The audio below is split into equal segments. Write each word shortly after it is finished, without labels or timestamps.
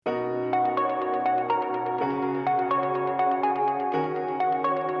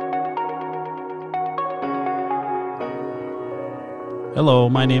Hello,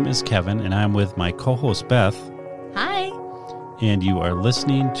 my name is Kevin, and I'm with my co-host Beth. Hi. And you are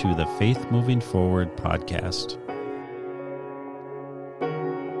listening to the Faith Moving Forward podcast.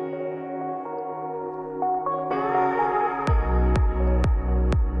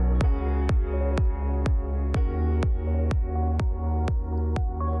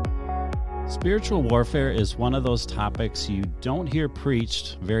 Spiritual warfare is one of those topics you don't hear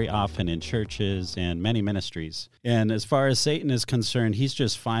preached very often in churches and many ministries. And as far as Satan is concerned, he's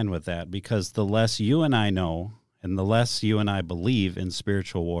just fine with that, because the less you and I know and the less you and I believe in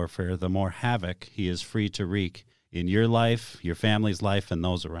spiritual warfare, the more havoc he is free to wreak in your life, your family's life, and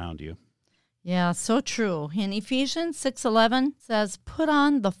those around you. Yeah, so true. In Ephesians 6:11 says, "Put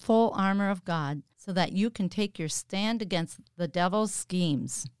on the full armor of God so that you can take your stand against the devil's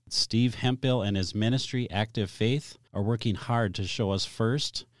schemes." Steve Hemphill and his ministry, Active Faith, are working hard to show us,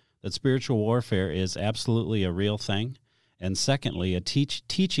 first, that spiritual warfare is absolutely a real thing, and secondly,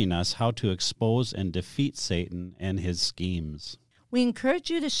 teaching us how to expose and defeat Satan and his schemes. We encourage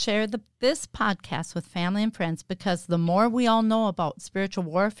you to share this podcast with family and friends, because the more we all know about spiritual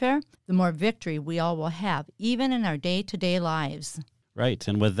warfare, the more victory we all will have, even in our day-to-day lives. Right,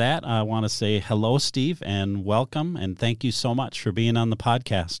 and with that, I want to say hello, Steve, and welcome, and thank you so much for being on the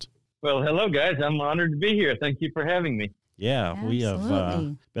podcast. Well, hello, guys. I'm honored to be here. Thank you for having me. Yeah, Absolutely. We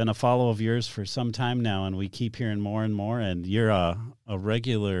have been a follower of yours for some time now, and we keep hearing more and more, and you're a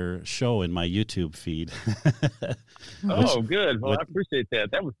regular show in my YouTube feed. Good. Well, I appreciate that.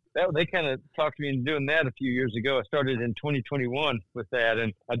 They kind of talked me into doing that a few years ago. I started in 2021 with that,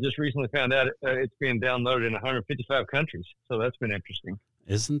 and I just recently found out it's being downloaded in 155 countries, so that's been interesting.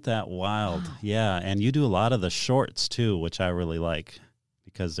 Isn't that wild? Yeah, and you do a lot of the shorts, too, which I really like,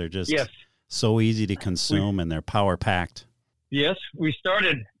 because they're just so easy to consume, and they're power-packed. Yes, we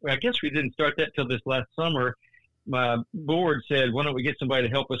started, I guess we didn't start that till this last summer. My board said, why don't we get somebody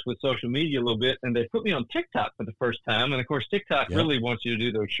to help us with social media a little bit? And they put me on TikTok for the first time. And, of course, TikTok really wants you to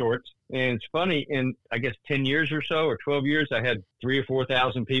do those shorts. And it's funny, in, I guess, 10 years or so, or 12 years, I had 3,000 or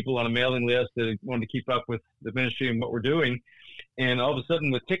 4,000 people on a mailing list that wanted to keep up with the ministry and what we're doing. And all of a sudden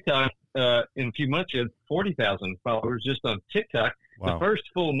with TikTok, in a few months, you had 40,000 followers just on TikTok. Wow. The first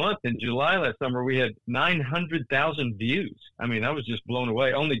full month in July last summer, we had 900,000 views. I mean, I was just blown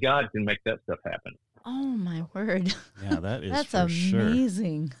away. Only God can make that stuff happen. Oh, my word. Yeah, that is That's for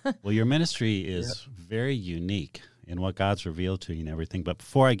amazing. Sure. Well, your ministry is very unique in what God's revealed to you and everything. But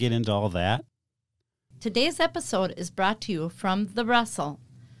before I get into all that, today's episode is brought to you from The Russell,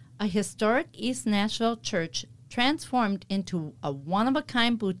 a historic East Nashville church transformed into a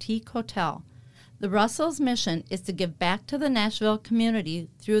one-of-a-kind boutique hotel. The Russell's mission is to give back to the Nashville community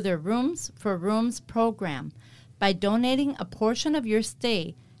through their Rooms for Rooms program by donating a portion of your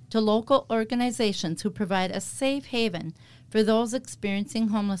stay to local organizations who provide a safe haven for those experiencing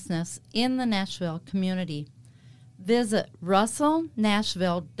homelessness in the Nashville community. Visit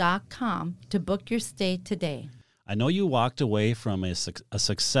russellnashville.com to book your stay today. I know you walked away from a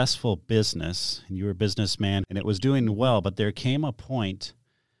successful business, and you were a businessman, and it was doing well, but there came a point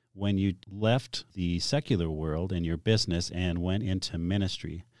when you left the secular world and your business and went into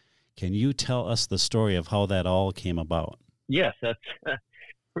ministry. Can you tell us the story of how that all came about? Yes, that's a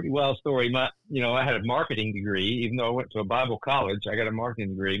pretty wild story. I had a marketing degree. Even though I went to a Bible college, I got a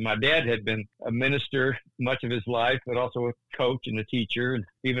marketing degree. My dad had been a minister much of his life, but also a coach and a teacher, and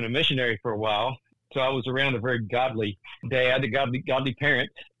even a missionary for a while. So I was around a very godly dad, a godly parent.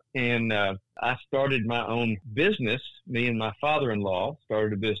 And I started my own business. Me and my father-in-law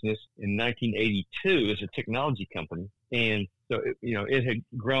started a business in 1982 as a technology company. And so, it had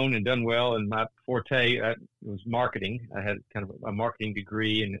grown and done well. And my forte was marketing. I had kind of a marketing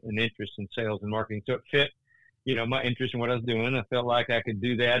degree and an interest in sales and marketing. So it fit, my interest in what I was doing. I felt like I could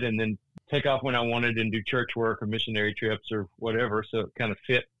do that and then take off when I wanted and do church work or missionary trips or whatever. So it kind of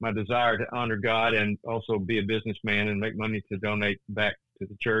fit my desire to honor God and also be a businessman and make money to donate back to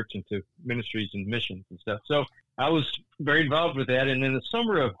the church and to ministries and missions and stuff. So I was very involved with that. And in the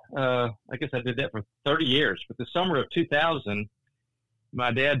summer of, I guess I did that for 30 years, but the summer of 2000,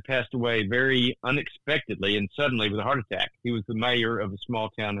 my dad passed away very unexpectedly and suddenly with a heart attack. He was the mayor of a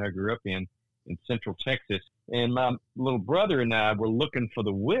small town I grew up in central Texas. And my little brother and I were looking for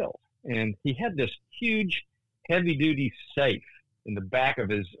the will. And he had this huge, heavy-duty safe in the back of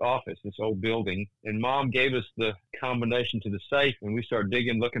his office, this old building. And Mom gave us the combination to the safe, and we started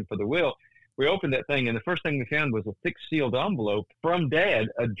digging, looking for the will. We opened that thing, and the first thing we found was a thick sealed envelope from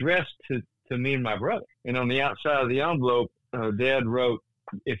Dad addressed to me and my brother. And on the outside of the envelope, Dad wrote,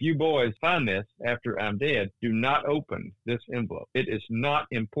 "If you boys find this after I'm dead, do not open this envelope. It is not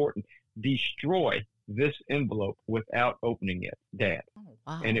important. Destroy this envelope without opening it, Dad. Oh,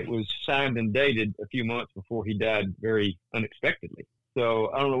 wow. And it was signed and dated a few months before he died very unexpectedly.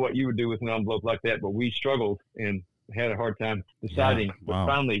 So I don't know what you would do with an envelope like that, but we struggled and had a hard time deciding, wow. but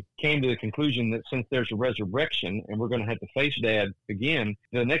finally came to the conclusion that since there's a resurrection and we're going to have to face Dad again,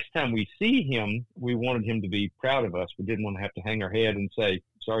 the next time we see him, we wanted him to be proud of us. We didn't want to have to hang our head and say,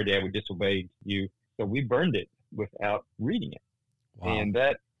 sorry, Dad, we disobeyed you. So we burned it without reading it. Wow. And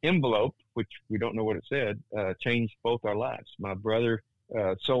that envelope, which we don't know what it said, changed both our lives. My brother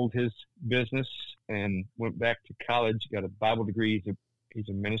sold his business and went back to college, got a Bible degree. He's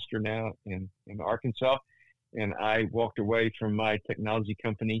a minister now in Arkansas. And I walked away from my technology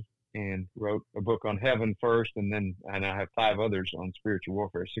company and wrote a book on heaven first, and then I now have 5 others on spiritual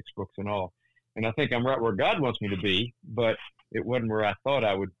warfare, 6 books in all. And I think I'm right where God wants me to be, but it wasn't where I thought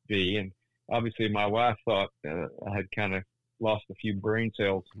I would be. And obviously my wife thought I had kind of lost a few brain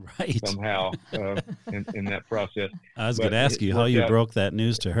cells somehow in that process. I was going to ask you how you broke that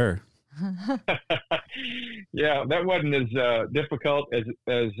news to her. Yeah, that wasn't as difficult as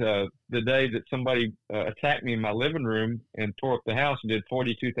the day that somebody attacked me in my living room and tore up the house and did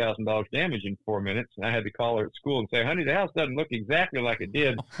 $42,000 damage in 4 minutes. And I had to call her at school and say, honey, the house doesn't look exactly like it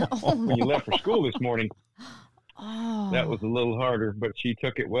did when you left for school this morning. Oh. That was a little harder, but she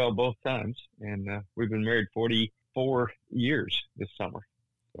took it well both times. And we've been married 44 years this summer.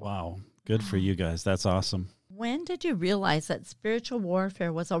 Wow. Good for you guys. That's awesome. When did you realize that spiritual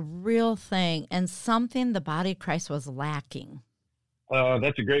warfare was a real thing and something the body of Christ was lacking?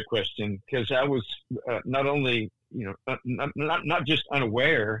 That's a great question, because I was not only, not just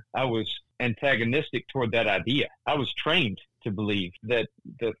unaware, I was antagonistic toward that idea. I was trained to believe that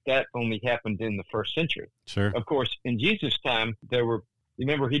only happened in the first century. Sure. Of course, in Jesus' time,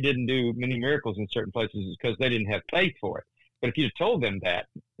 remember, he didn't do many miracles in certain places because they didn't have faith for it. But if you'd told them that,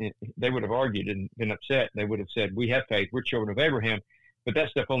 they would have argued and been upset. They would have said, we have faith, we're children of Abraham. But that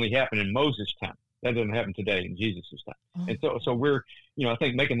stuff only happened in Moses' time. That doesn't happen today in Jesus' time. Oh. And so we're, I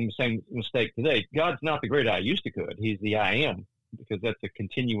think, making the same mistake today. God's not the great I used to could. He's the I am, because that's a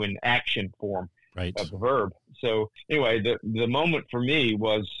continuing action form of the verb. So anyway, the moment for me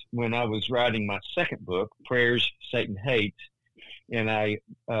was when I was writing my second book, Prayers Satan Hates. And I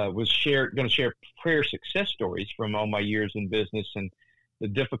was going to share prayer success stories from all my years in business and the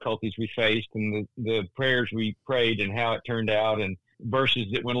difficulties we faced and the prayers we prayed and how it turned out and verses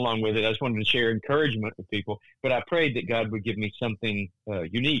that went along with it. I just wanted to share encouragement with people. But I prayed that God would give me something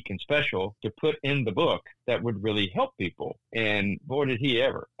unique and special to put in the book that would really help people. And boy, did he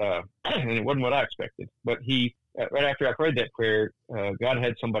ever. And it wasn't what I expected. But right after I prayed that prayer, God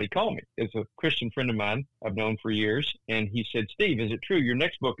had somebody call me. It's a Christian friend of mine I've known for years. And he said, Steve, is it true your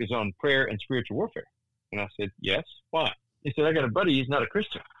next book is on prayer and spiritual warfare? And I said, yes. Why? He said, I got a buddy. He's not a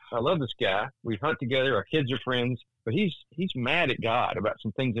Christian. I love this guy. We hunt together. Our kids are friends. But he's mad at God about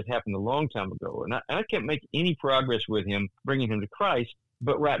some things that happened a long time ago. And I can't make any progress with him, bringing him to Christ.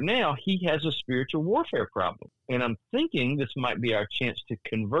 But right now, he has a spiritual warfare problem. And I'm thinking this might be our chance to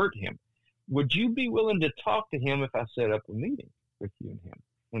convert him. Would you be willing to talk to him if I set up a meeting with you and him?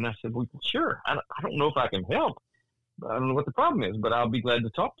 And I said, well, sure. I don't know if I can help. I don't know what the problem is, but I'll be glad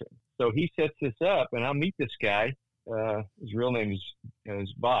to talk to him. So he sets this up, and I'll meet this guy. His real name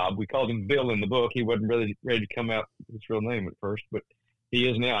is Bob. We called him Bill in the book. He wasn't really ready to come out with his real name at first, but he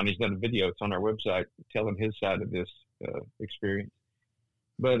is now, and he's done a video. It's on our website telling his side of this experience.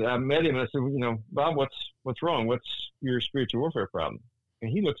 But I met him, and I said, Bob, what's wrong? What's your spiritual warfare problem? And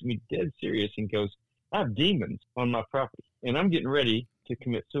he looks at me dead serious and goes, I have demons on my property, and I'm getting ready to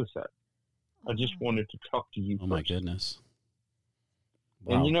commit suicide. I just wanted to talk to you first. My goodness.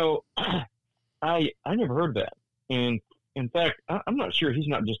 Wow. And, I never heard that. And, in fact, I'm not sure he's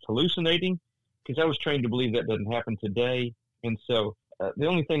not just hallucinating, because I was trained to believe that doesn't happen today. And so the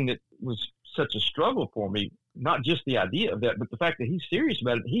only thing that was such a struggle for me, not just the idea of that, but the fact that he's serious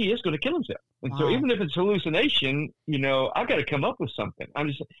about it, he is going to kill himself. And so even if it's hallucination, I've got to come up with something. I'm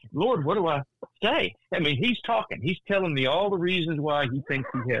just, Lord, what do I say? I mean, he's talking. He's telling me all the reasons why he thinks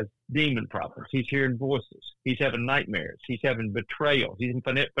he has demon problems. He's hearing voices. He's having nightmares. He's having betrayal. He's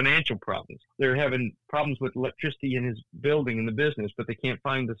having financial problems. They're having problems with electricity in his building and the business, but they can't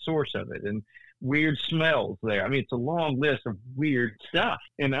find the source of it. And weird smells there. I mean, it's a long list of weird stuff.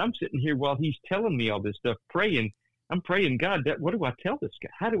 And I'm sitting here while he's telling me all this stuff, praying. I'm praying, God, what do I tell this guy?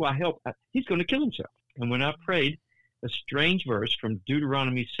 How do I help? He's going to kill himself. And when I prayed, a strange verse from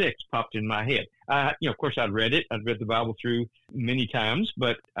Deuteronomy 6 popped in my head. Of course, I'd read it. I'd read the Bible through many times,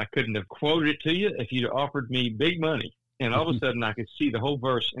 but I couldn't have quoted it to you if you'd offered me big money. And all of a sudden, I could see the whole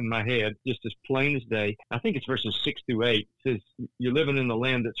verse in my head, just as plain as day. I think it's verses 6 through 8. It says, "You're living in a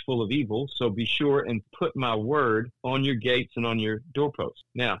land that's full of evil, so be sure and put my word on your gates and on your doorposts."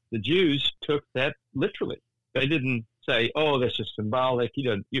 Now, the Jews took that literally. They didn't say, "Oh, that's just symbolic."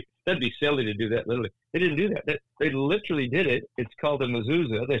 That'd be silly to do that literally. They didn't do that. They literally did it. It's called a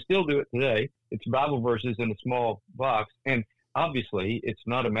mezuzah. They still do it today. It's Bible verses in a small box. And obviously, it's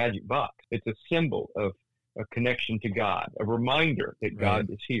not a magic box. It's a symbol of a connection to God, a reminder that God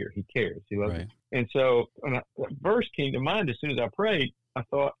is here. He cares. He loves you. And so when that verse came to mind, as soon as I prayed, I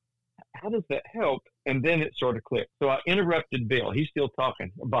thought, how does that help? And then it sort of clicked. So I interrupted Bill. He's still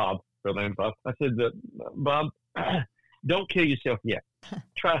talking. Bob. Real name Bob. I said, Bob, don't kill yourself yet.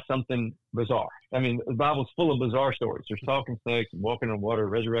 Try something bizarre. I mean, the Bible's full of bizarre stories. There's talking snakes, walking on water,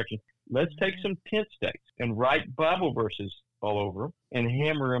 resurrection. Let's take some tent stakes and write Bible verses all over them and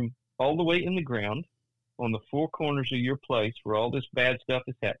hammer them all the way in the ground on the four corners of your place where all this bad stuff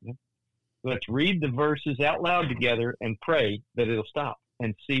is happening. Let's read the verses out loud together and pray that it'll stop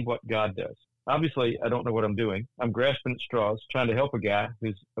and see what God does. Obviously, I don't know what I'm doing. I'm grasping at straws, trying to help a guy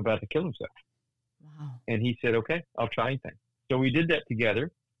who's about to kill himself. Wow. And he said, okay, I'll try anything. So we did that together,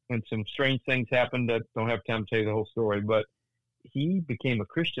 and some strange things happened. I don't have time to tell you the whole story, but he became a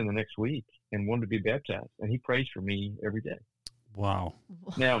Christian the next week and wanted to be baptized, and he prays for me every day. Wow.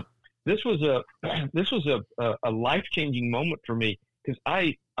 Now, this was a life-changing moment for me because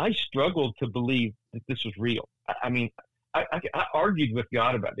I struggled to believe that this was real. I mean, I argued with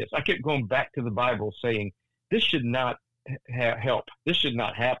God about this. I kept going back to the Bible saying, this should not help. This should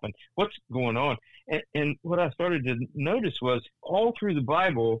not happen. What's going on? And what I started to notice was all through the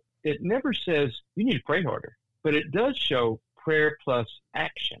Bible, it never says you need to pray harder, but it does show prayer plus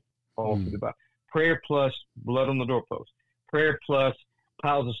action all through the Bible. Prayer plus blood on the doorpost. Prayer plus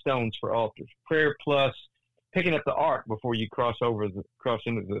piles of stones for altars. Prayer plus picking up the ark before you cross into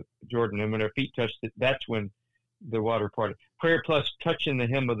the Jordan. And when their feet touched it, that's when the water parted. Prayer plus touching the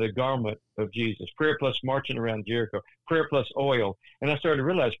hem of the garment of Jesus. Prayer plus marching around Jericho. Prayer plus oil. And I started to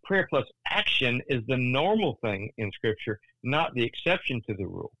realize prayer plus action is the normal thing in Scripture, not the exception to the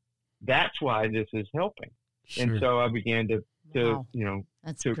rule. That's why this is helping. Sure. And so I began to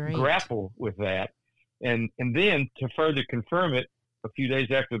grapple with that. And then to further confirm it, a few days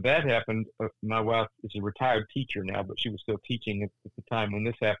after that happened, my wife is a retired teacher now, but she was still teaching at the time when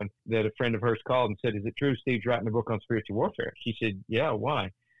this happened, that a friend of hers called and said, "Is it true Steve's writing a book on spiritual warfare?" She said, "Yeah, why?"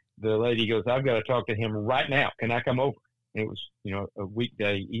 The lady goes, "I've got to talk to him right now. Can I come over?" And it was, a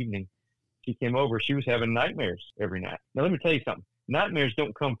weekday evening. She came over. She was having nightmares every night. Now, let me tell you something. Nightmares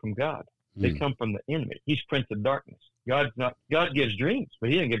don't come from God. They come from the enemy. He's Prince of Darkness. God gives dreams,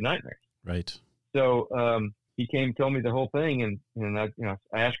 but he didn't give nightmares. Right. So, he came and told me the whole thing, and I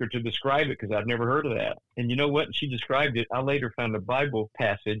asked her to describe it because I'd never heard of that. And you know what? She described it. I later found a Bible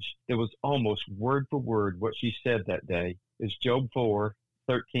passage that was almost word for word what she said that day. It's Job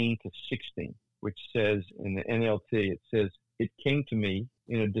 4:13-16, which says in the NLT, it says, "It came to me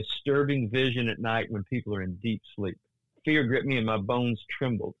in a disturbing vision at night when people are in deep sleep. Fear gripped me and my bones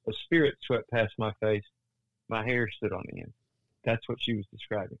trembled. A spirit swept past my face. My hair stood on end." That's what she was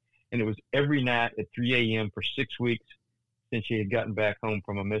describing. And it was every night at 3 a.m. for 6 weeks since she had gotten back home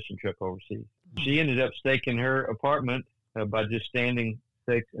from a mission trip overseas. She ended up staking her apartment by just standing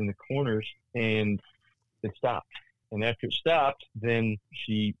stakes in the corners, and it stopped. And after it stopped, then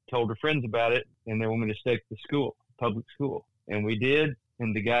she told her friends about it, and they wanted me to stake the school, public school. And we did,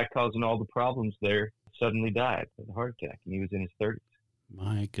 and the guy causing all the problems there suddenly died of a heart attack, and he was in his 30s.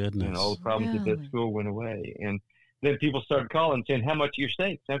 My goodness. And all the problems at that school went away. And then people started calling saying, "How much are your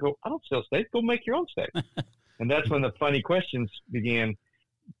steaks?" And I go, "I don't sell steaks. Go make your own steaks." And that's when the funny questions began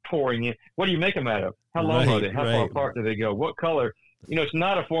pouring in. What do you make them out of? How long are they? How far apart do they go? What color? It's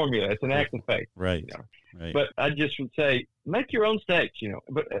not a formula. It's an act of faith. Right. Right. But I just would say, make your own steaks,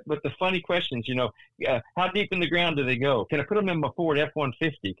 But the funny questions, how deep in the ground do they go? Can I put them in my Ford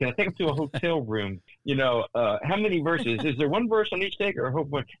F-150? Can I take them to a hotel room? How many verses? Is there one verse on each steak or a whole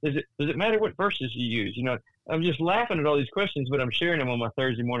bunch? Does it matter what verses you use? I'm just laughing at all these questions, but I'm sharing them on my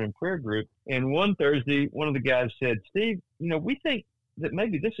Thursday morning prayer group. And one Thursday, one of the guys said, "Steve, we think that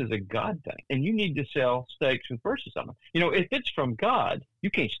maybe this is a God thing, and you need to sell steaks with verses on them. If it's from God, you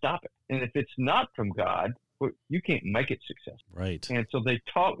can't stop it. And if it's not from God, you can't make it successful." Right. And so they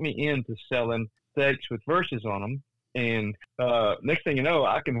talked me into selling steaks with verses on them. And next thing you know,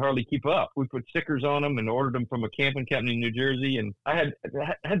 I can hardly keep up. We put stickers on them and ordered them from a camping company in New Jersey. And I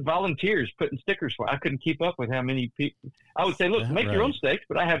had volunteers putting stickers for. I couldn't keep up with how many people. I would say, "Look, make your own steaks,"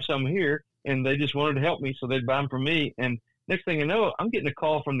 but I have some here. And they just wanted to help me, so they'd buy them from me. And next thing you know, I'm getting a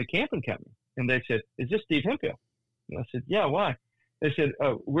call from the camping company. And they said, "Is this Steve Hemphill?" And I said, yeah, why? They said,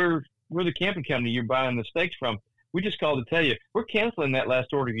 we're the camping company you're buying the steaks from. We just called to tell you, we're canceling that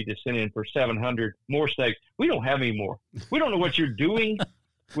last order you just sent in for 700 more steaks. We don't have any more. We don't know what you're doing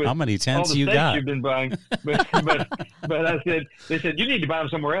with how many tents all the you steaks got? you've been buying. But I said, they said, you need to buy them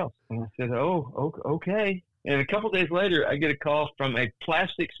somewhere else. And I said, oh, okay. And a couple of days later, I get a call from a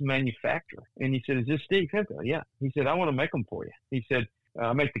plastics manufacturer. And he said, is this Steve Hemphill? Yeah. He said, I want to make them for you. He said,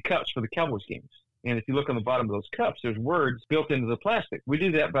 I make the cups for the Cowboys games. And if you look on the bottom of those cups, there's words built into the plastic. We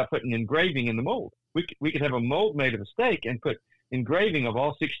do that by putting engraving in the mold. We could have a mold made of a steak and put engraving of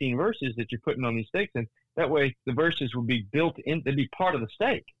all 16 verses that you're putting on these steaks. And that way the verses would be built in, they'd be part of the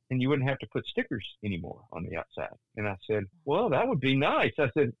steak. And you wouldn't have to put stickers anymore on the outside. And I said, well, that would be nice.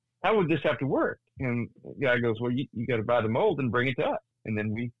 I said, how would this have to work? And the guy goes, well, you got to buy the mold and bring it to us. And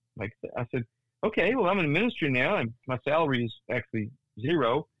then we make it. I said, okay, well, I'm in ministry now, and my salary is actually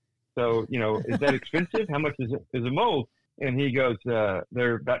 $0. So, is that expensive? How much is a mold? And he goes,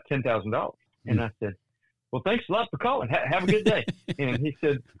 they're about $10,000. And I said, well, thanks a lot for calling. Have a good day. And he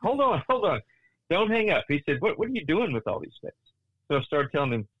said, hold on. Don't hang up. He said, what are you doing with all these things? So I started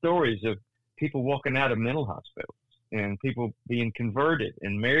telling him stories of people walking out of mental hospitals and people being converted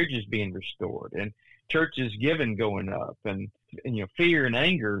and marriages being restored and churches giving going up and fear and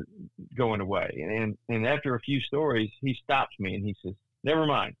anger going away. And after a few stories, he stops me and he says, never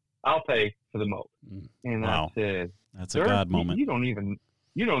mind. I'll pay for the mold. And wow. I said, that's a God moment. You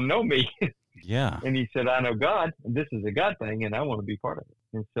don't know me. Yeah. And he said, I know God, and this is a God thing, and I want to be part of it.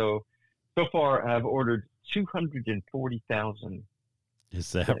 And so far I've ordered 240,000.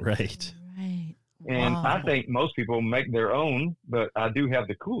 Is that steaks. Right? Right. And Wow. I think most people make their own, but I do have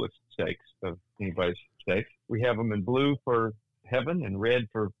the coolest steaks of anybody's steaks. We have them in blue for heaven and red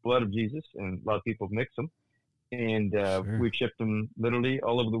for blood of Jesus, and a lot of people mix them. And Sure. we've shipped them literally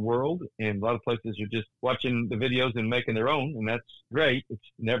all over the world. And a lot of places are just watching the videos and making their own. And that's great.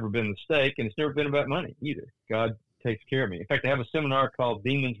 It's never been a mistake. And it's never been about money either. God takes care of me. In fact, I have a seminar called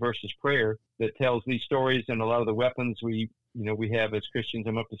Demons versus Prayer that tells these stories and a lot of the weapons we have as Christians.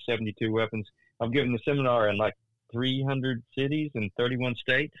 I'm up to 72 weapons. I've given the seminar in like 300 cities and 31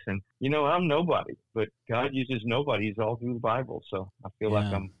 states. And, I'm nobody. But God uses nobodies all through the Bible. So I feel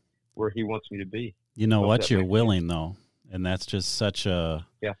like I'm where he wants me to be. You know what? You're willing, though. And that's just such a,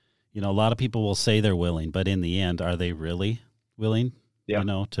 a lot of people will say they're willing, but in the end, are they really willing,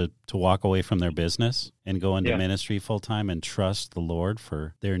 to walk away from their business and go into ministry full time and trust the Lord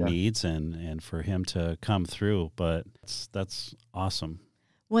for their needs and for him to come through? But that's awesome.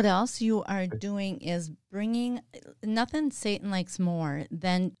 What else you are doing is bringing, nothing Satan likes more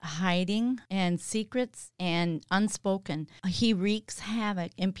than hiding and secrets and unspoken. He wreaks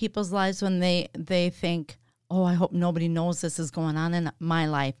havoc in people's lives when they think, oh, I hope nobody knows this is going on in my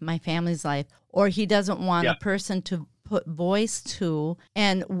life, my family's life, or he doesn't want a person to put voice to.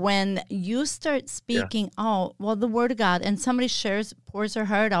 And when you start speaking out, the word of God, and somebody pours their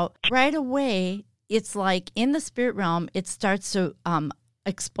heart out, right away, it's like in the spirit realm, it starts to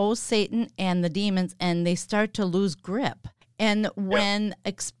expose Satan and the demons, and they start to lose grip. And when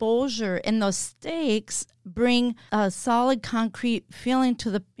exposure and those stakes bring a solid, concrete feeling to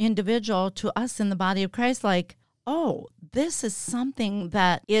the individual, to us in the body of Christ, like, oh, this is something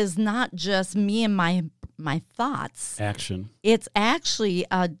that is not just me and my thoughts. Action. It's actually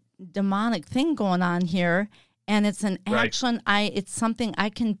a demonic thing going on here. And it's an action. It's something I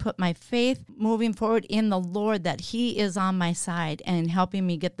can put my faith moving forward in the Lord, that he is on my side and helping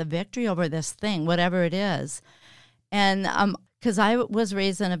me get the victory over this thing, whatever it is. And because I was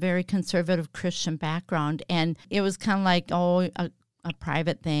raised in a very conservative Christian background, and it was kind of like, a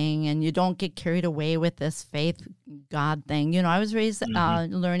private thing, and you don't get carried away with this faith God thing. I was raised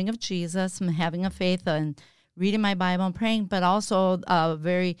learning of Jesus and having a faith and reading my Bible and praying, but also a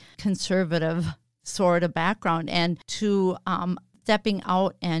very conservative sort of background, and to stepping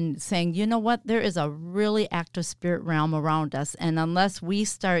out and saying, you know what, there is a really active spirit realm around us, and unless we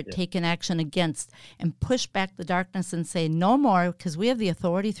start taking action against and push back the darkness and say no more, because we have the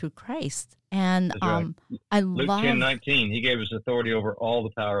authority through Christ. And I Luke love 10:19, he gave us authority over all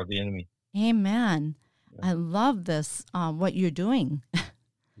the power of the enemy. Amen. I love this, what you're doing.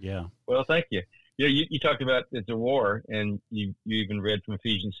 Yeah. Well, thank you. You talked about it's a war, and you even read from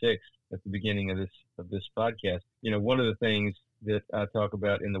Ephesians 6 at the beginning of this podcast. One of the things that I talk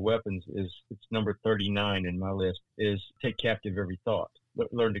about in the weapons is, it's number 39 in my list, is take captive every thought.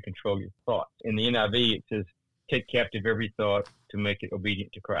 Learn to control your thoughts. In the NIV, it says, take captive every thought to make it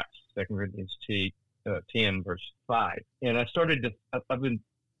obedient to Christ. 2 Corinthians 10, verse 5. And I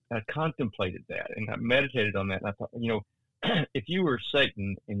contemplated that, and I meditated on that, and I thought, if you were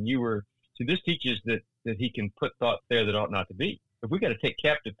Satan and this teaches that that he can put thoughts there that ought not to be. If we got to take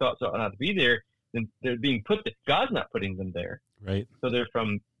captive thoughts that ought not to be there, then they're being put there. God's not putting them there. Right. So they're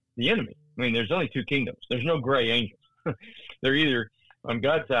from the enemy. I mean, there's only two kingdoms. There's no gray angels. They're either on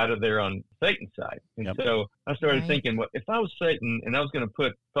God's side or they're on Satan's side. And so I started thinking, well, if I was Satan and I was going to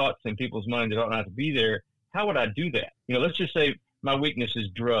put thoughts in people's mind that ought not to be there, how would I do that? Let's just say my weakness is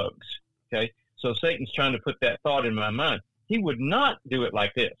drugs. Okay. So Satan's trying to put that thought in my mind. He would not do it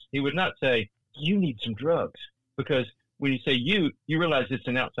like this. He would not say, you need some drugs, because when you say you realize it's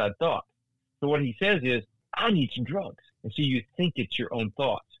an outside thought. So what he says is, I need some drugs. And so you think it's your own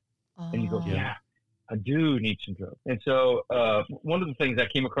thoughts. And you go, yeah, I do need some drugs. And so one of the things I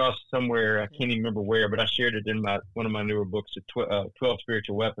came across somewhere, I can't even remember where, but I shared it in one of my newer books, 12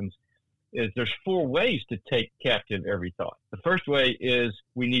 Spiritual Weapons, is there's 4 ways to take captive every thought. The first way is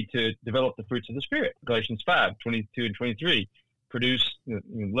we need to develop the fruits of the Spirit. Galatians 5, 22 and 23. Produce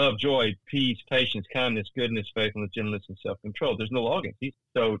love, joy, peace, patience, kindness, goodness, faithfulness, gentleness, and self-control. There's no law against these.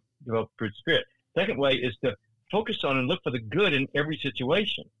 So develop the fruit of the Spirit. Second way is to focus on and look for the good in every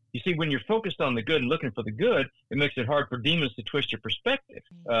situation. You see, when you're focused on the good and looking for the good, it makes it hard for demons to twist your perspective.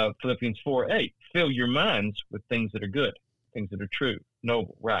 Philippians 4:8. Fill your minds with things that are good, things that are true,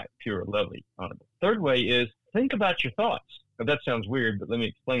 noble, right, pure, lovely, honorable. Third way is think about your thoughts. Now, that sounds weird, but let me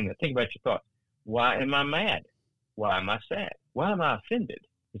explain that. Think about your thoughts. Why am I mad? Why am I sad? Why am I offended?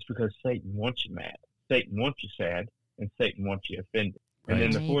 It's because Satan wants you mad. Satan wants you sad, and Satan wants you offended. Right. And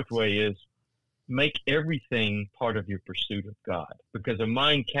then the fourth way is make everything part of your pursuit of God, because a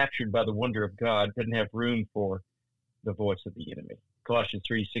mind captured by the wonder of God doesn't have room for the voice of the enemy. Colossians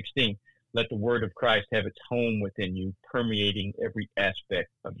 3:16, let the word of Christ have its home within you, permeating every aspect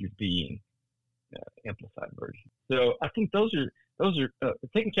of your being. Amplified version. So I think those are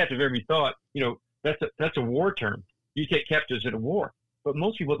taking captive every thought. That's a war term. You take captives in a war, but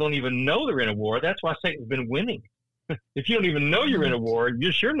most people don't even know they're in a war. That's why Satan's been winning. If you don't even know you're in a war,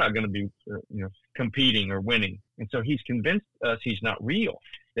 you're sure not going to be, competing or winning. And so he's convinced us he's not real,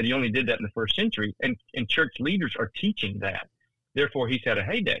 that he only did that in the first century. And church leaders are teaching that. Therefore, he's had a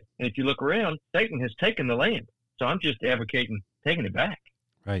heyday. And if you look around, Satan has taken the land. So I'm just advocating taking it back.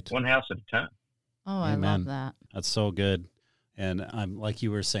 Right. One house at a time. Oh, I love that. That's so good. And I'm like you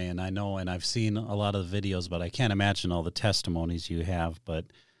were saying, I know, and I've seen a lot of the videos, but I can't imagine all the testimonies you have. But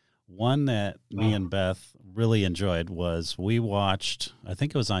one that me and Beth really enjoyed was we watched, I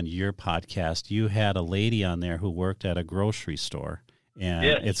think it was on your podcast, you had a lady on there who worked at a grocery store. And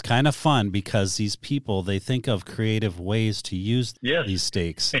it's kind of fun because these people, they think of creative ways to use these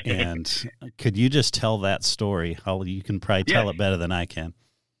steaks. And could you just tell that story? How you can probably tell it better than I can.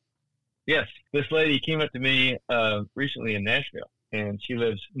 Yes. This lady came up to me recently in Nashville, and she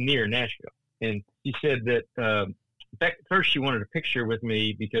lives near Nashville. And she said that, in fact, first she wanted a picture with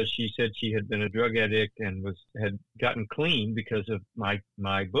me because she said she had been a drug addict and had gotten clean because of my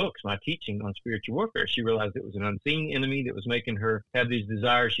books, my teaching on spiritual warfare. She realized it was an unseen enemy that was making her have these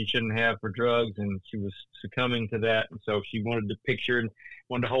desires she shouldn't have for drugs, and she was succumbing to that. And so she wanted the picture and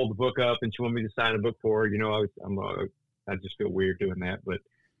wanted to hold the book up, and she wanted me to sign a book for her. I just feel weird doing that, but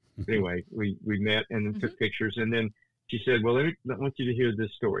anyway, we met and then took pictures, and then she said, well, I want you to hear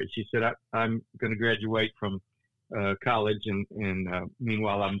this story. She said, I'm going to graduate from college, and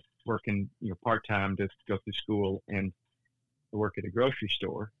meanwhile I'm working part-time to go through school and work at a grocery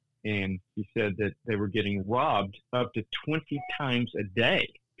store. And she said that they were getting robbed up to 20 times a day.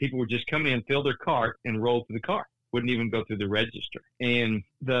 People would just come in, fill their cart, and roll to the car. Wouldn't even go through the register. And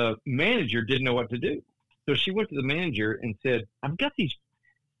the manager didn't know what to do. So she went to the manager and said, I've got these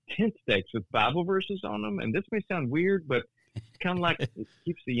tent stakes with Bible verses on them, and this may sound weird, but it's kind of like it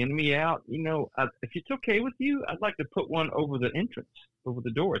keeps the enemy out. If it's okay with you, I'd like to put one over the entrance, over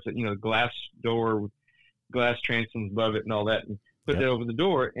the door. It's a glass door with glass transoms above it and all that, and put that over the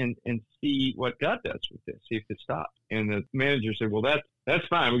door and see what God does with this, see if it stops. And the manager said, well, that's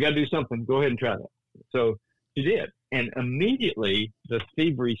fine. We got to do something. Go ahead and try that. So she did, and immediately the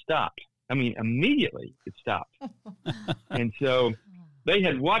thievery stopped. I mean, immediately it stopped. And so they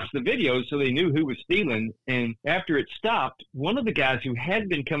had watched the videos, so they knew who was stealing. And after it stopped, one of the guys who had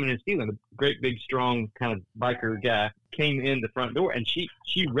been coming and stealing, a great big, strong kind of biker guy, came in the front door, and she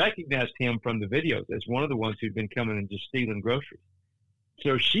recognized him from the videos as one of the ones who'd been coming and just stealing groceries.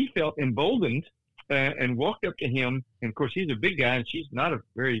 So she felt emboldened and walked up to him. And, of course, he's a big guy, and she's not a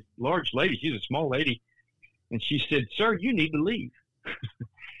very large lady. She's a small lady. And she said, sir, you need to leave.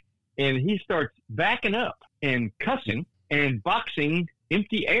 And he starts backing up and cussing and boxing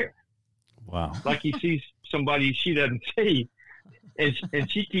empty air. Wow. Like he sees somebody she doesn't see. And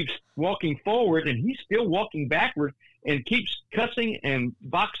she keeps walking forward, and he's still walking backward and keeps cussing and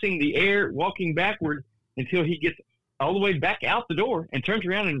boxing the air, walking backward. until he gets all the way back out the door and turns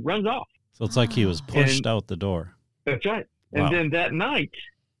around and runs off. So it's like he was pushed out the door. That's right. Wow. And then that night,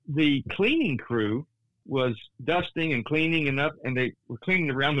 the cleaning crew was dusting and cleaning up, and they were cleaning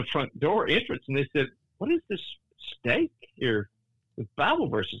around the front door entrance, and they said, "What is this stake here with Bible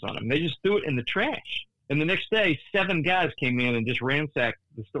verses on them?" And they just threw it in the trash. And the next day, 7 guys came in and just ransacked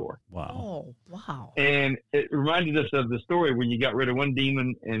the store. Wow. Oh, wow. And it reminded us of the story when you got rid of one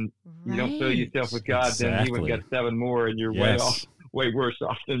demon and you don't fill yourself with God, then you went and got 7 more, and you're way worse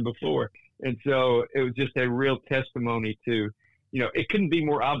off than before. And so it was just a real testimony to, it couldn't be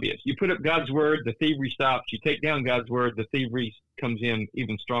more obvious. You put up God's word, the thievery stops. You take down God's word, the thievery comes in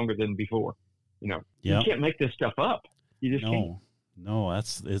even stronger than before. You can't make this stuff up. You just can't. No,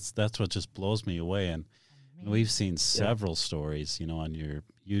 that's what just blows me away. And we've seen several stories, on your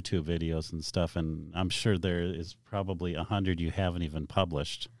YouTube videos and stuff, and I'm sure there is probably 100 you haven't even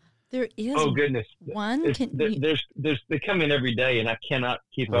published. There is. Oh goodness, one. They come in every day, and I cannot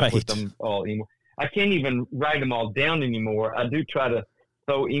keep up with them all anymore. I can't even write them all down anymore. I do try to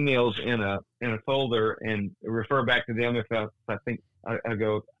throw emails in a folder and refer back to them if I think I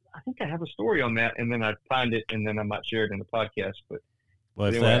go, I think I have a story on that, and then I find it, and then I might share it in the podcast. But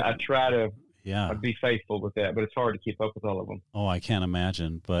anyway, I try to be faithful with that, but it's hard to keep up with all of them. Oh, I can't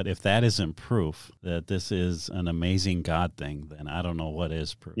imagine. But if that isn't proof that this is an amazing God thing, then I don't know what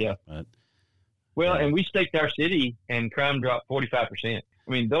is proof. Yeah. But, and we staked our city, and crime dropped 45%.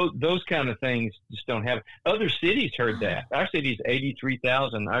 I mean, those kind of things just don't happen. Other cities heard that. Our city's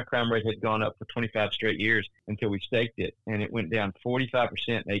 83,000. Our crime rate had gone up for 25 straight years until we staked it, and it went down 45%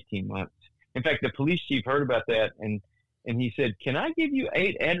 in 18 months. In fact, the police chief heard about that, and he said, "Can I give you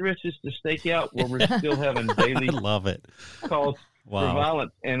 8 addresses to stake out where we're still having daily love it. calls for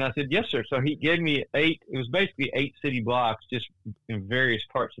violence?" And I said, "Yes, sir." So he gave me 8. It was basically 8 city blocks just in various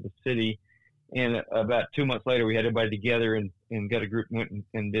parts of the city. And about 2 months later, we had everybody together and got a group went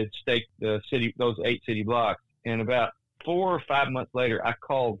and did stake the city, those 8 city blocks. And about 4 or 5 months later, I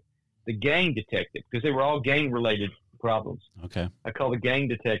called the gang detective because they were all gang-related problems. Okay. I called the gang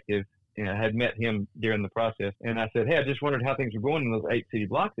detective, and I had met him during the process. And I said, "Hey, I just wondered how things were going in those 8 city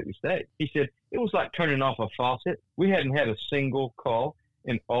blocks that we staked." He said, "It was like turning off a faucet. We hadn't had a single call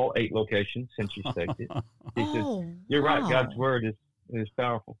in all 8 locations since you staked it." He said, "You're right. God's word is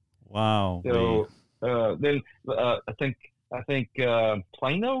powerful." Wow. So then I think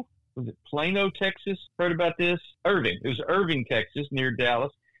Plano, was it Plano, Texas, heard about this? Irving. It was Irving, Texas, near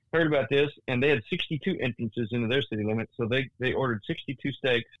Dallas. Heard about this, and they had 62 entrances into their city limits, so they ordered 62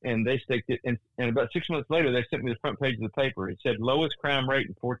 stakes, and they staked it. And about 6 months later, they sent me the front page of the paper. It said lowest crime rate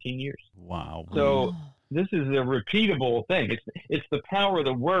in 14 years. Wow. So this is a repeatable thing. It's the power of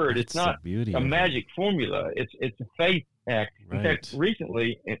the word. It's not a magic formula. It's a faith act. Right. In fact,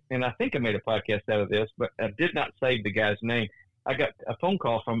 recently, and I think I made a podcast out of this, but I did not save the guy's name. I got a phone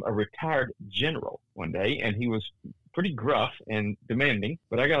call from a retired general one day, and he was pretty gruff and demanding.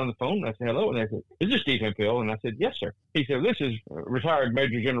 But I got on the phone, and I said, "Hello," and they said, "Is this Steve Hemphill?" And I said, "Yes, sir." He said, "This is retired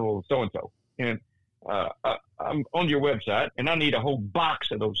Major General so-and-so, and I'm on your website, and I need a whole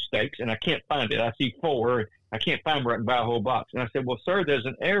box of those stakes, and I can't find it. I see 4. I can't find where I can buy a whole box." And I said, "Well, sir, there's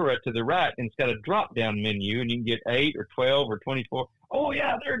an arrow to the right, and it's got a drop-down menu, and you can get 8 or 12 or 24. "Oh,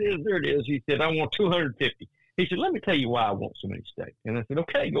 yeah, there it is. He said, "I want 250. He said, "Let me tell you why I want so many stakes." And I said,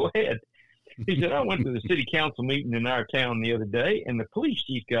 "Okay, go ahead." He said, "I went to the city council meeting in our town the other day, and the police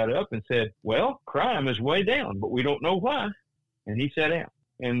chief got up and said, 'Well, crime is way down, but we don't know why.'" And he sat down.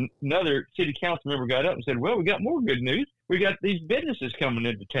 And another city council member got up and said, "Well, we got more good news. We got these businesses coming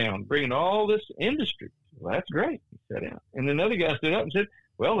into town, bringing all this industry." "Well, that's great." He sat down. And another guy stood up and said,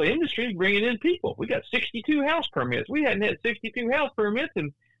 "Well, the industry is bringing in people. We got 62 house permits. We hadn't had 62 house permits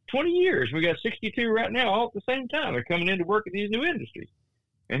in 20 years. We got 62 right now all at the same time. They're coming in to work at these new industries."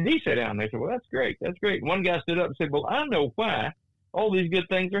 And he sat down and they said, "Well, that's great. That's great." And one guy stood up and said, "Well, I know why all these good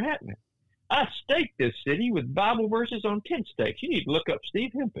things are happening. I staked this city with Bible verses on 10 stakes. You need to look up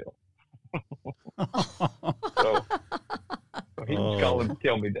Steve Hemphill." So he was calling to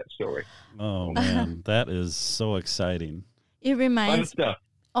tell me that story. Oh, man, that is so exciting. It reminds Fun stuff.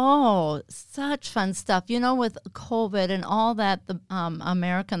 Oh, such fun stuff. With COVID and all that the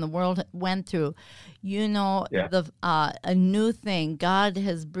America and the world went through, a new thing. God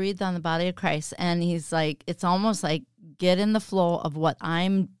has breathed on the body of Christ, and he's like, it's almost like, get in the flow of what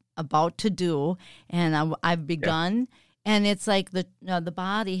I'm about to do, and I've begun. And it's like the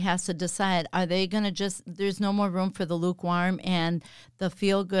body has to decide, are they going to there's no more room for the lukewarm and the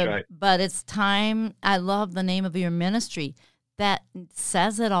feel good, right. But it's time. I love the name of your ministry. That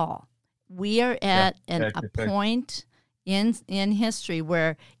says it all. We are at a point in history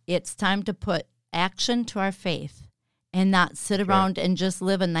where it's time to put action to our faith and not sit around and just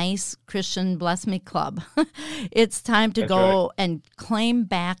live a nice Christian bless me club. It's time to go and claim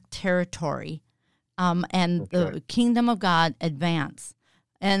back territory and the kingdom of God advance.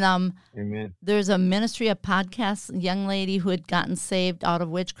 And Amen. There's a ministry, a podcast, a young lady who had gotten saved out of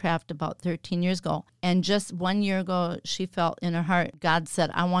witchcraft about 13 years ago. And just 1 year ago, she felt in her heart, God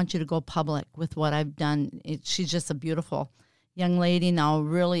said, I want you to go public with what I've done. She's just a beautiful young lady now,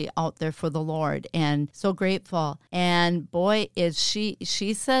 really out there for the Lord, and so grateful. And boy, is she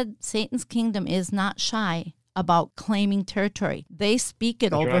said Satan's kingdom is not shy about claiming territory. They speak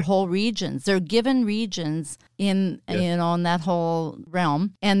it over whole regions. They're given regions in in that whole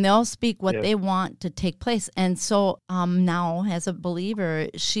realm, and they'll speak what they want to take place. And so now, as a believer,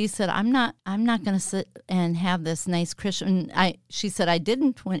 she said, I'm not going to sit and have this nice Christian. She said, I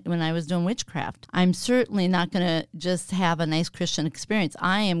didn't when I was doing witchcraft. I'm certainly not going to just have a nice Christian experience.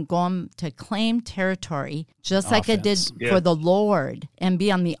 I am going to claim territory, just like I did for the Lord, and be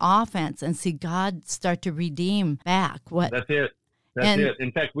on the offense and see God start to redeem back what. That's it. That's it.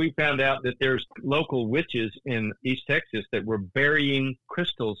 In fact, we found out that there's local witches in East Texas that were burying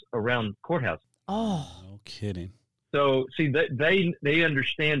crystals around courthouses. Oh, no kidding. So, see, they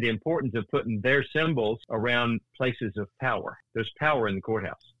understand the importance of putting their symbols around places of power. There's power in the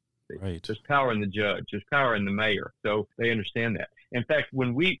courthouse. Right. There's power in the judge. There's power in the mayor. So they understand that. In fact,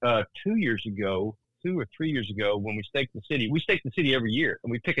 when we 2 or 3 years ago, when we staked the city every year,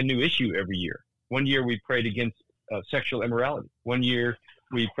 and we pick a new issue every year. 1 year we prayed against sexual immorality. 1 year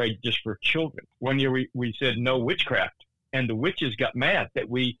we prayed just for children. 1 year we said no witchcraft. And the witches got mad that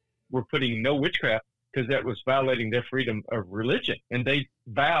we were putting no witchcraft because that was violating their freedom of religion. And they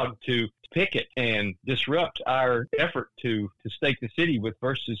vowed to picket and disrupt our effort to stake the city with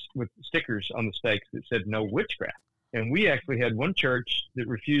verses, with stickers on the stakes that said no witchcraft. And we actually had one church that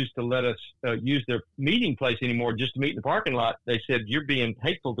refused to let us use their meeting place anymore just to meet in the parking lot. They said, you're being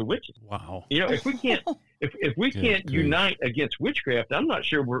hateful to witches. Wow. You know, if we can't if we can't unite against witchcraft, I'm not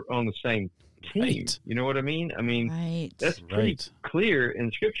sure we're on the same team. Right. You know what I mean? I mean, that's pretty Right. clear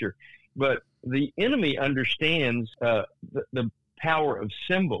in Scripture. But the enemy understands the power of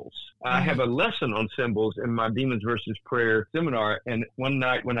symbols. I have a lesson on symbols in my Demons versus Prayer seminar. And one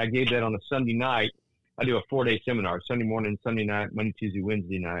night when I gave that on a Sunday night, I do a 4-day seminar, Sunday morning, Sunday night, Monday, Tuesday,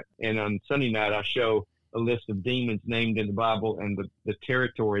 Wednesday night. And on Sunday night, I show a list of demons named in the Bible and the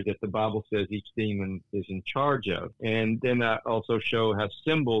territory that the Bible says each demon is in charge of. And then I also show how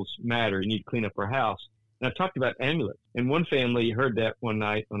symbols matter. You need to clean up our house. And I talked about amulets. And one family heard that one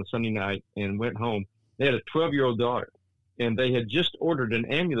night on a Sunday night and went home. They had a 12-year-old daughter. And they had just ordered an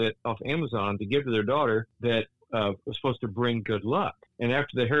amulet off Amazon to give to their daughter that was supposed to bring good luck. And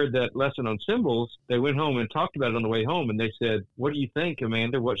after they heard that lesson on symbols, they went home and talked about it on the way home. And they said, what do you think,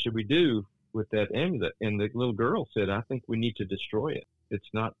 Amanda? What should we do with that amulet? And the little girl said, I think we need to destroy it. It's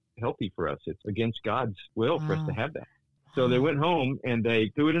not healthy for us. It's against God's will for us to have that. So they went home and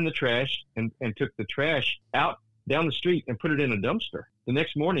they threw it in the trash and took the trash out down the street and put it in a dumpster. The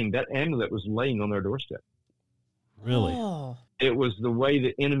next morning, that amulet was laying on their doorstep. Really? Oh. It was the way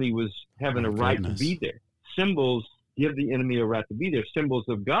the enemy was having a right to be there. Symbols give the enemy a right to be there. Symbols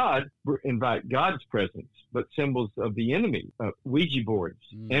of God invite God's presence, but symbols of the enemy, Ouija boards,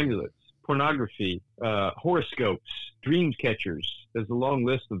 amulets, pornography, horoscopes, dream catchers. There's a long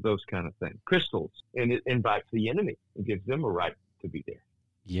list of those kind of things. Crystals, and it invites the enemy and gives them a right to be there.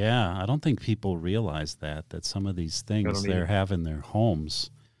 Yeah, I don't think people realize that some of these things they have in their homes,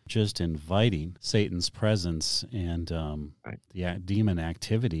 just inviting Satan's presence and the demon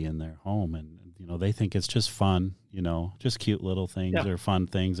activity in their home. And, they think it's just fun, just cute little things or fun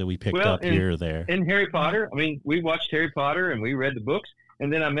things that we picked up here or there. In Harry Potter, we watched Harry Potter and we read the books.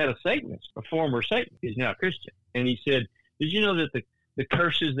 And then I met a Satanist, a former Satanist. He's now a Christian. And he said, did you know that the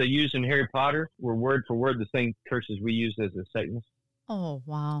curses they use in Harry Potter were word for word the same curses we use as a Satanist? Oh,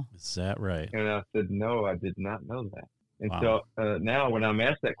 wow. Is that right? And I said, no, I did not know that. And so now when I'm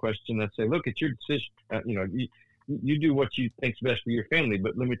asked that question, I say, look, it's your decision. You do what you think's best for your family.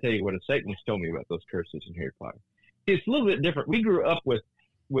 But let me tell you what a Satanist told me about those curses in Harry Potter. It's a little bit different. We grew up with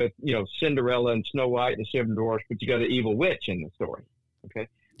Cinderella and Snow White and the Seven Dwarfs, but you got an evil witch in the story. Okay.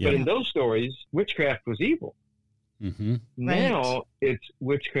 Yeah. But in those stories, witchcraft was evil. Mm-hmm. Now it's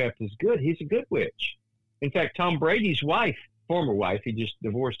witchcraft is good. He's a good witch. In fact, Tom Brady's wife, former wife, he just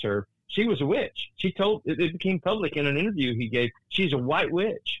divorced her. She was a witch. She told it became public in an interview he gave. She's a white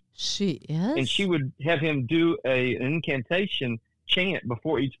witch. She is, and she would have him do an incantation chant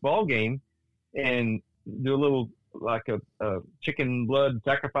before each ball game, and do a little like a chicken blood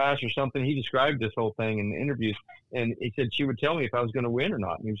sacrifice or something. He described this whole thing in the interviews, and he said she would tell me if I was going to win or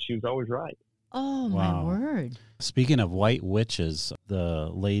not. And she was always right. Oh, Wow. my word. Speaking of white witches, the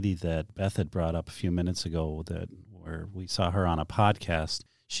lady that Beth had brought up a few minutes ago where we saw her on a podcast,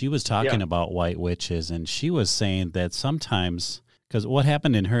 she was talking about white witches, and she was saying that sometimes, because what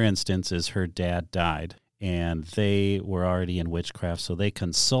happened in her instance is her dad died, and they were already in witchcraft, so they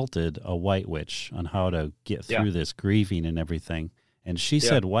consulted a white witch on how to get through this grieving and everything. And she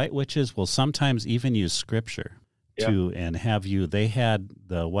said white witches will sometimes even use scripture to and have you. They had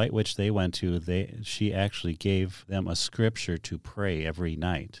the white witch they went to. She actually gave them a scripture to pray every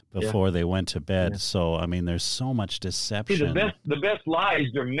night before they went to bed. So I mean, there's so much deception. See, the best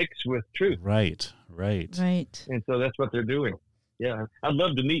lies are mixed with truth. Right. And so that's what they're doing. Yeah, I'd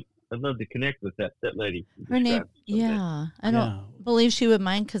love to connect with that lady. Her name, I don't believe she would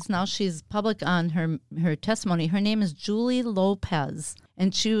mind because now she's public on her testimony. Her name is Julie Lopez,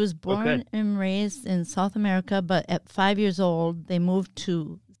 and she was born and raised in South America, but at 5 years old, they moved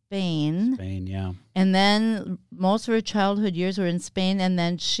to Spain. And then most of her childhood years were in Spain, and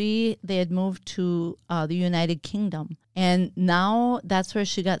then they had moved to the United Kingdom. And now that's where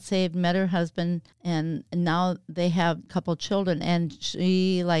she got saved, met her husband, and now they have a couple children. And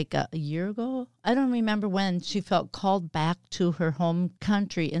she, like a year ago, I don't remember when, she felt called back to her home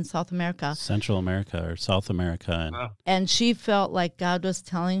country in South America. Central America or South America. And she felt like God was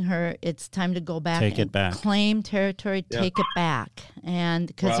telling her it's time to go back. Take it back. Claim territory, take it back. And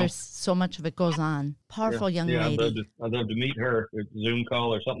because there's so much of it goes on. Powerful young lady. I'd love to meet her. Zoom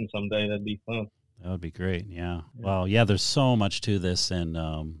call or something someday. That'd be fun. That would be great. Yeah. Well, there's so much to this. And,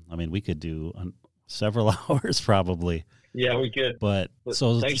 I mean, we could do several hours probably. Yeah, we could. But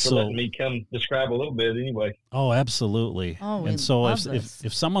thanks for letting me come describe a little bit anyway. Oh, absolutely. Oh, and so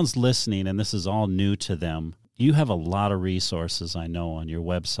if someone's listening and this is all new to them, you have a lot of resources, I know, on your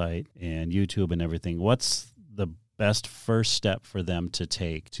website and YouTube and everything. What's the best first step for them to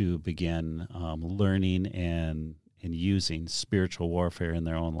take to begin learning and using spiritual warfare in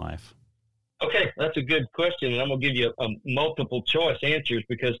their own life? Okay, that's a good question, and I'm going to give you a multiple choice answers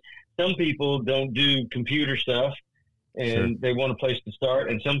because some people don't do computer stuff and they want a place to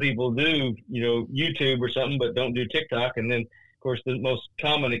start, and some people do, YouTube or something, but don't do TikTok. And then, of course, the most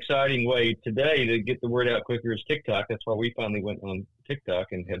common, exciting way today to get the word out quicker is TikTok. That's why we finally went on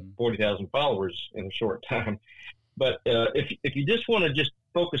TikTok and had 40,000 followers in a short time. But if you just want to just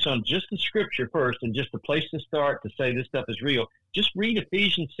focus on just the scripture first and just a place to start to say this stuff is real, just read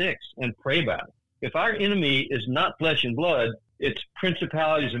Ephesians 6 and pray about it. If our enemy is not flesh and blood, it's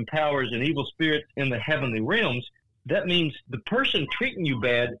principalities and powers and evil spirits in the heavenly realms, that means the person treating you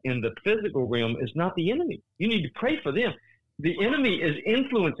bad in the physical realm is not the enemy. You need to pray for them. The enemy is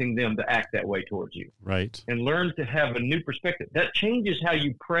influencing them to act that way towards you. Right. And learn to have a new perspective. That changes how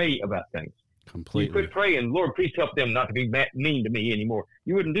you pray about things. Completely. You quit praying, Lord, please help them not to be mean to me anymore.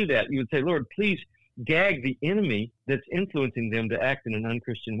 You wouldn't do that. You would say, Lord, please gag the enemy that's influencing them to act in an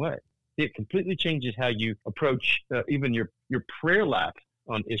unchristian way. It completely changes how you approach even your prayer life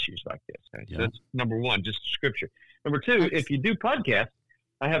on issues like this. Okay? So that's number one, just scripture. Number two, if you do podcasts,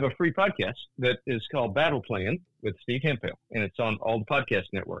 I have a free podcast that is called Battle Plan with Steve Hemphill, and it's on all the podcast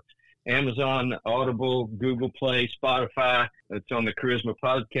networks. Amazon, Audible, Google Play, Spotify. It's on the Charisma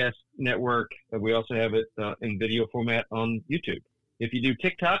Podcast Network. We also have it in video format on YouTube. If you do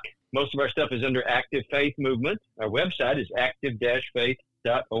TikTok, most of our stuff is under Active Faith Movement. Our website is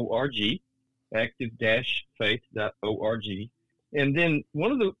active-faith.org, active-faith.org. And then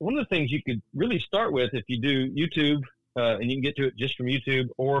one of the things you could really start with if you do YouTube, and you can get to it just from YouTube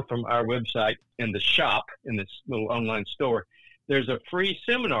or from our website in the shop, in this little online store, there's a free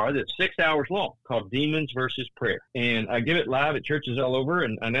seminar that's 6 hours long called Demons versus Prayer. And I give it live at churches all over,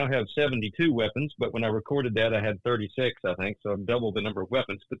 and I now have 72 weapons. But when I recorded that, I had 36, I think, so I've doubled the number of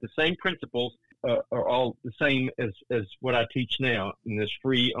weapons. But the same principles are all the same as what I teach now in this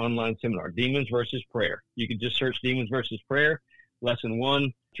free online seminar, Demons versus Prayer. You can just search Demons versus Prayer, Lesson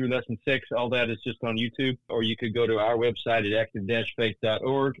 1 through Lesson 6. All that is just on YouTube. Or you could go to our website at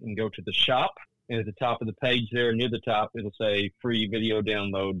active-faith.org and go to the shop. And at the top of the page there, near the top, it'll say free video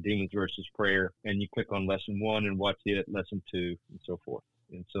download, Demons versus Prayer. And you click on Lesson 1 and watch it, Lesson 2, and so forth.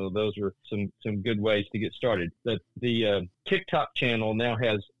 And so those are some good ways to get started. The TikTok channel now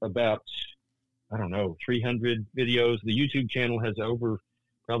has about, 300 videos. The YouTube channel has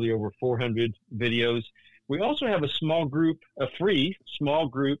probably over 400 videos. We also have a free small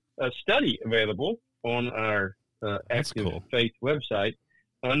group study available on our Active Faith website.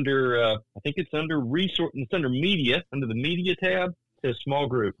 Under, I think it's under resource, it's under media, under the media tab, says small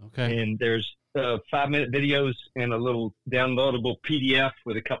group. Okay. And there's 5-minute videos and a little downloadable PDF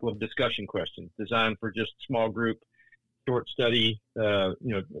with a couple of discussion questions designed for just small group short study, kind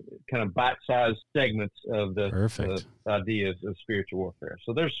of bite-sized segments of the ideas of spiritual warfare.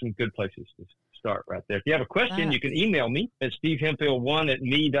 So there's some good places to start right there. If you have a question, you can email me at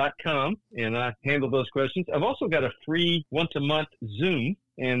stevehemphill1@me.com, and I handle those questions. I've also got a free once-a-month Zoom,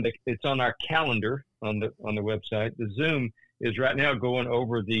 and it's on our calendar on the website. The Zoom is right now going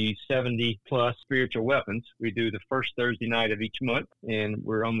over the 70-plus spiritual weapons. We do the first Thursday night of each month, and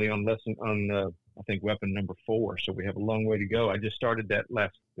we're only on I think weapon number 4, so we have a long way to go. I just started that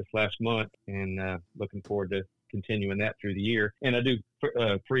this last month, and looking forward to continuing that through the year. And I do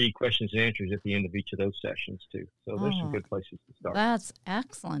free questions and answers at the end of each of those sessions too. So there's some good places to start. That's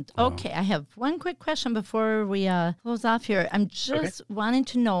excellent. Okay, I have one quick question before we close off here. I'm just wanting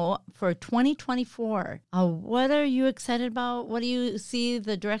to know for 2024, what are you excited about? What do you see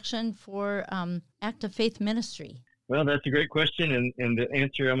the direction for Act of Faith Ministry? Well, that's a great question, and the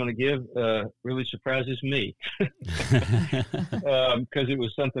answer I'm going to give really surprises me because it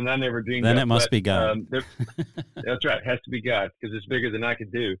was something I never dreamed of. Then it must be God. That's right. It has to be God because it's bigger than I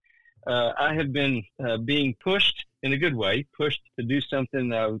could do. I have been being pushed in a good way, pushed to do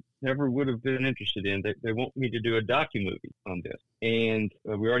something I never would have been interested in. They want me to do a docu-movie on this. And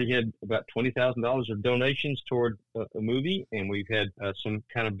we already had about $20,000 of donations toward a movie, and we've had some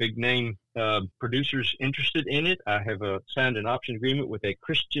kind of big name producers interested in it. I have signed an option agreement with a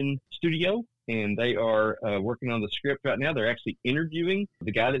Christian studio, and they are working on the script right now. They're actually interviewing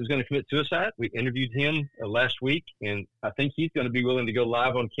the guy that was going to commit suicide. We interviewed him last week, and I think he's going to be willing to go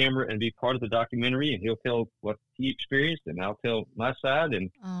live on camera and be part of the documentary, and he'll tell what he experienced, and I'll tell my side,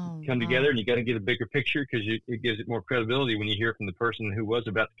 and come together. And you got to get a bigger picture because it gives it more credibility when you hear from the person who was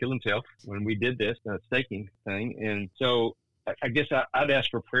about to kill himself when we did this staking thing. And so I guess I'd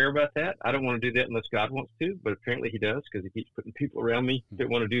ask for prayer about that. I don't want to do that unless God wants to, but apparently he does because he keeps putting people around me that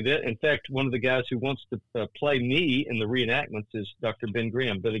want to do that. In fact, one of the guys who wants to play me in the reenactments is Dr. Ben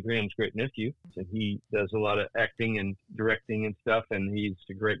Graham, Billy Graham's great nephew. And he does a lot of acting and directing and stuff, and he's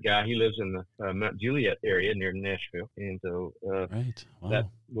a great guy. He lives in the Mount Juliet area near Nashville. And so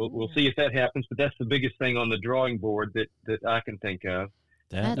we'll see if that happens, but that's the biggest thing on the drawing board that I can think of.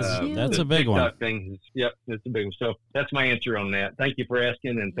 That's a big one. Thing that's a big one. So that's my answer on that. Thank you for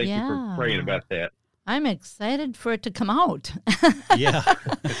asking, and thank you for praying about that. I'm excited for it to come out. Yeah.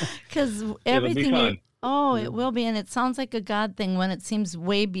 Because everything... it will be, and it sounds like a God thing when it seems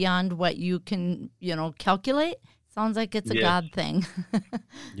way beyond what you can, calculate. Sounds like it's a God thing.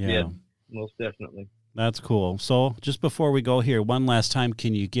 Yeah, most definitely. That's cool. So just before we go here, one last time,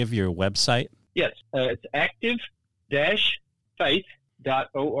 can you give your website? Yes, it's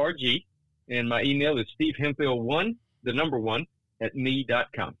active-faith.org, and my email is stevehemphill1, the number 1,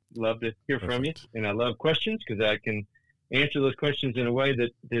 @me.com. Love to hear from you, and I love questions because I can answer those questions in a way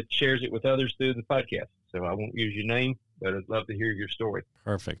that shares it with others through the podcast. So I won't use your name, but I'd love to hear your story.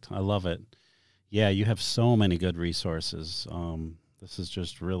 Perfect. I love it. Yeah, you have so many good resources. This is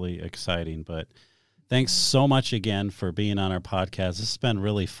just really exciting, but thanks so much again for being on our podcast. This has been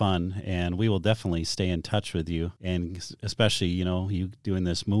really fun, and we will definitely stay in touch with you, and especially, you doing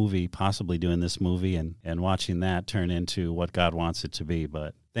this movie, possibly doing this movie and watching that turn into what God wants it to be.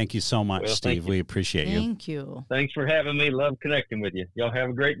 But thank you so much, Steve. We appreciate you. Thank you. Thanks for having me. Love connecting with you. Y'all have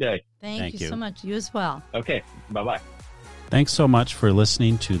a great day. Thank you so much. You as well. Okay. Bye-bye. Thanks so much for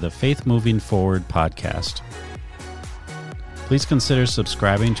listening to the Faith Moving Forward podcast. Please consider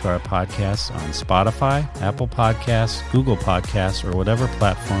subscribing to our podcast on Spotify, Apple Podcasts, Google Podcasts, or whatever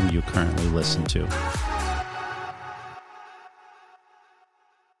platform you currently listen to.